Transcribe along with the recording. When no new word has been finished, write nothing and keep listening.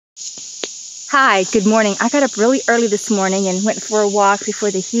Hi, good morning. I got up really early this morning and went for a walk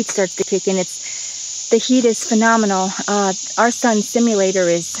before the heat starts to kick in. The heat is phenomenal. Our sun's simulator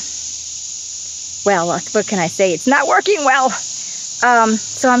is, well, what can I say? It's not working well.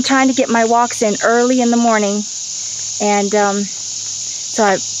 So I'm trying to get my walks in early in the morning. And so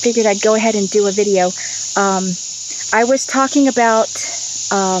I figured I'd go ahead and do a video. I was talking about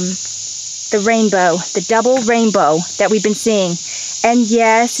the rainbow, the double rainbow that we've been seeing. And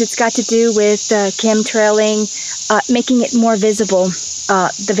yes, it's got to do with chemtrailing, making it more visible,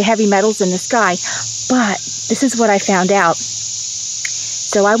 the heavy metals in the sky. But this is what I found out.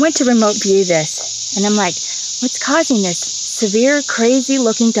 So I went to remote view this, and I'm like, what's causing this severe,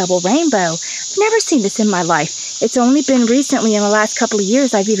 crazy-looking double rainbow? I've never seen this in my life. It's only been recently, in the last couple of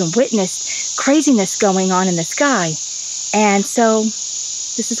years, I've even witnessed craziness going on in the sky. And so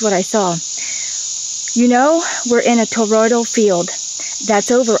this is what I saw. You know, we're in a toroidal field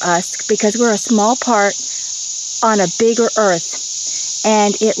that's over us because we're a small part on a bigger Earth. And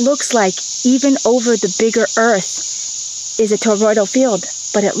it looks like even over the bigger Earth is a toroidal field,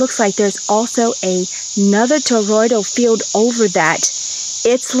 but it looks like there's also another toroidal field over that.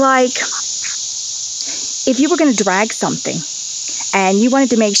 It's like if you were going to drag something and you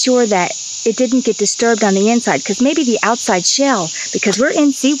wanted to make sure that it didn't get disturbed on the inside, because maybe the outside shell, because we're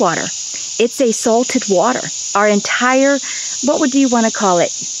in seawater, it's a salted water. Our entire, what would you want to call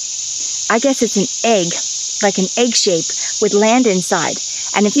it? I guess it's an egg, like an egg shape with land inside.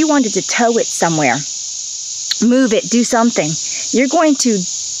 And if you wanted to tow it somewhere, move it, do something, you're going to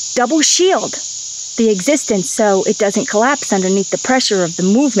double shield the existence so it doesn't collapse underneath the pressure of the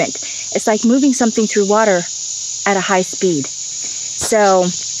movement. It's like moving something through water at a high speed. So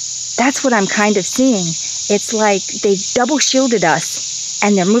that's what I'm kind of seeing. It's like they've double shielded us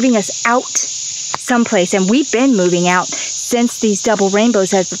and they're moving us out someplace. And we've been moving out since these double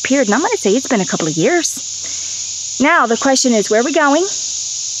rainbows have appeared. And I'm going to say it's been a couple of years. Now the question is, where are we going?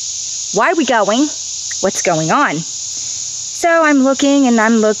 Why are we going? What's going on? So I'm looking and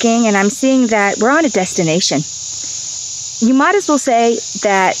I'm looking and I'm seeing that we're on a destination. You might as well say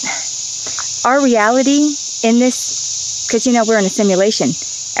that our reality in this, because you know we're in a simulation.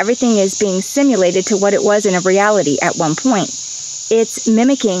 Everything is being simulated to what it was in a reality at one point. It's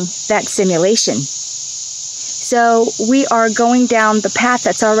mimicking that simulation. So we are going down the path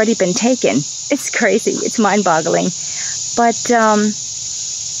that's already been taken. It's crazy. It's mind-boggling. But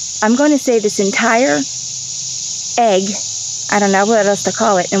I'm going to say this entire egg, I don't know what else to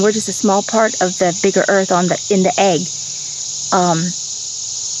call it, and we're just a small part of the bigger Earth in the egg.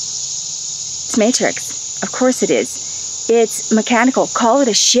 It's matrix. Of course it is. It's mechanical. Call it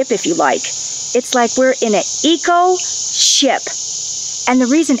a ship if you like. It's like we're in an eco ship. And the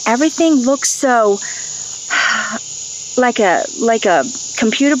reason everything looks so like a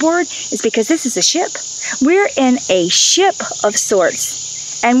computer board is because this is a ship. We're in a ship of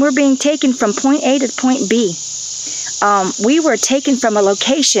sorts. And we're being taken from point A to point B. We were taken from a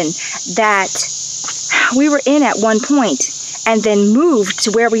location that we were in at one point and then moved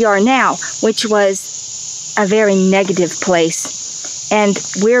to where we are now, which was a very negative place. And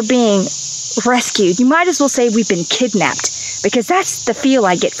we're being rescued. You might as well say we've been kidnapped, because that's the feel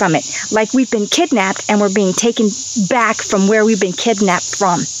I get from it. Like we've been kidnapped and we're being taken back from where we've been kidnapped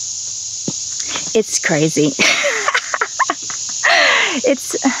from. It's crazy.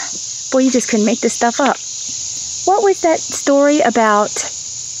 Boy, you just couldn't make this stuff up. What was that story about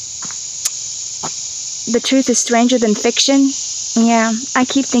the truth is stranger than fiction? Yeah, I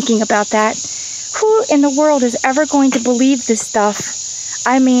keep thinking about that. Who in the world is ever going to believe this stuff?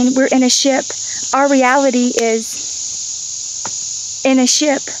 I mean, we're in a ship. Our reality is in a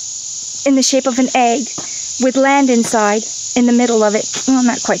ship, in the shape of an egg, with land inside, in the middle of it. Well,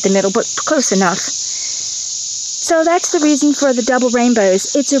 not quite the middle, but close enough. So that's the reason for the double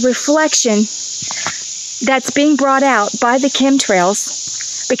rainbows. It's a reflection that's being brought out by the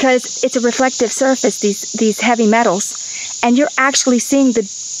chemtrails, because it's a reflective surface, these heavy metals, and you're actually seeing the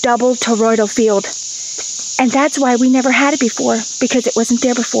double toroidal field. And that's why we never had it before, because it wasn't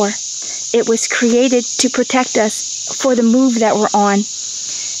there before. It was created to protect us for the move that we're on.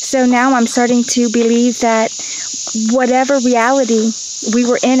 So now I'm starting to believe that whatever reality we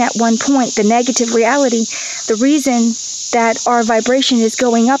were in at one point, the negative reality, the reason that our vibration is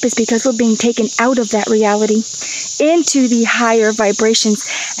going up is because we're being taken out of that reality into the higher vibrations.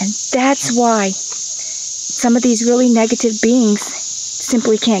 And that's why some of these really negative beings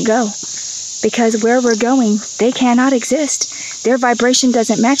simply can't go. Because where we're going, they cannot exist. Their vibration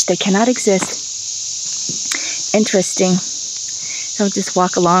doesn't match. They cannot exist. Interesting. So just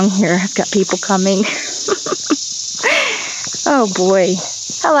walk along here. I've got people coming. Oh boy.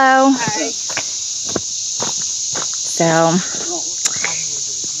 Hello. Hi. So,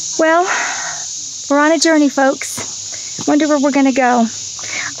 well, we're on a journey, folks. Wonder where we're going to go.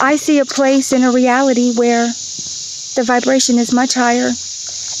 I see a place in a reality where the vibration is much higher,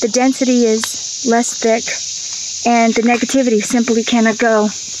 the density is less thick, and the negativity simply cannot go.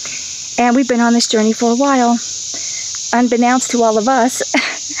 And we've been on this journey for a while, unbeknownst to all of us.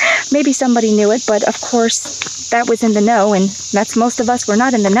 Maybe somebody knew it, but of course that was in the know, and that's most of us. We're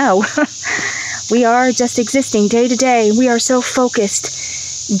not in the know. We are just existing day to day. We are so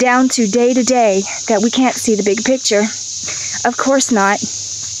focused down to day that we can't see the big picture. Of course not.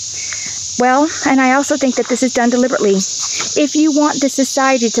 Well, and I also think that this is done deliberately. If you want the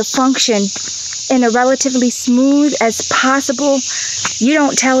society to function in a relatively smooth as possible, you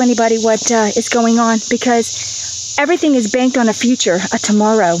don't tell anybody what is going on, because everything is banked on a future, a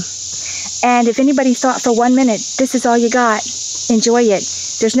tomorrow. And if anybody thought for 1 minute, this is all you got, enjoy it.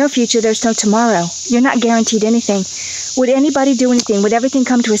 There's no future, there's no tomorrow. You're not guaranteed anything. Would anybody do anything? Would everything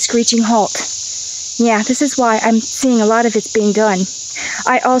come to a screeching halt? Yeah, this is why I'm seeing a lot of it's being done.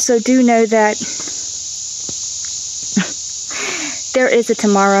 I also do know that there is a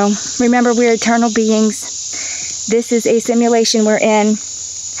tomorrow. Remember, we're eternal beings. This is a simulation we're in.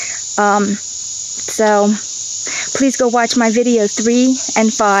 So please go watch my video 3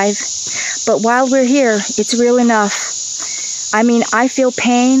 and 5. But while we're here, it's real enough. I mean, I feel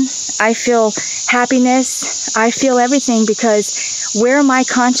pain, I feel happiness, I feel everything, because where my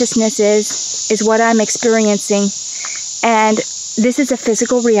consciousness is what I'm experiencing. And this is a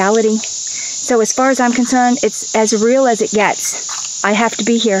physical reality. So as far as I'm concerned, it's as real as it gets. I have to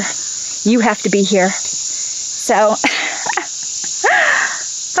be here. You have to be here. So,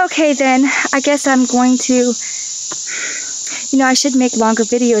 okay then, I guess I'm going to, I should make longer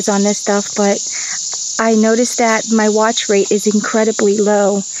videos on this stuff, but I noticed that my watch rate is incredibly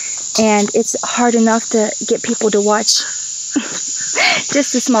low, and it's hard enough to get people to watch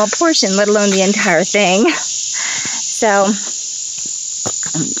just a small portion, let alone the entire thing. So,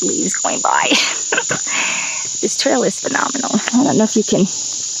 leaves going by. This trail is phenomenal. I don't know if you can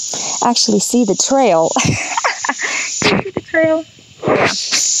actually see the trail. Can you see the trail? Yeah.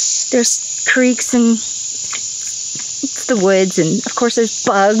 There's creeks and it's the woods, and of course there's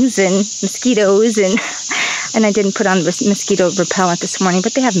bugs and mosquitoes, and I didn't put on mosquito repellent this morning,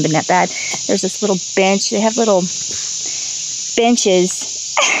 but they haven't been that bad. There's this little bench. They have little benches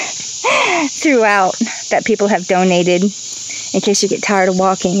throughout that people have donated in case you get tired of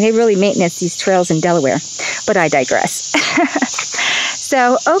walking. They really maintenance these trails in Delaware, but I digress.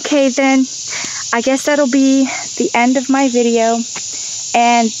 So, okay then, I guess that'll be the end of my video,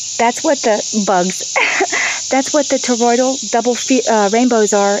 and that's what the bugs, that's what the toroidal double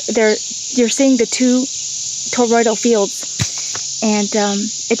rainbows are. You're seeing the 2 toroidal fields, and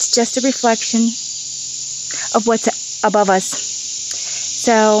it's just a reflection of what's above us.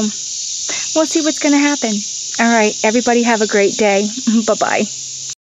 So we'll see what's going to happen. All right, everybody have a great day. Bye-bye.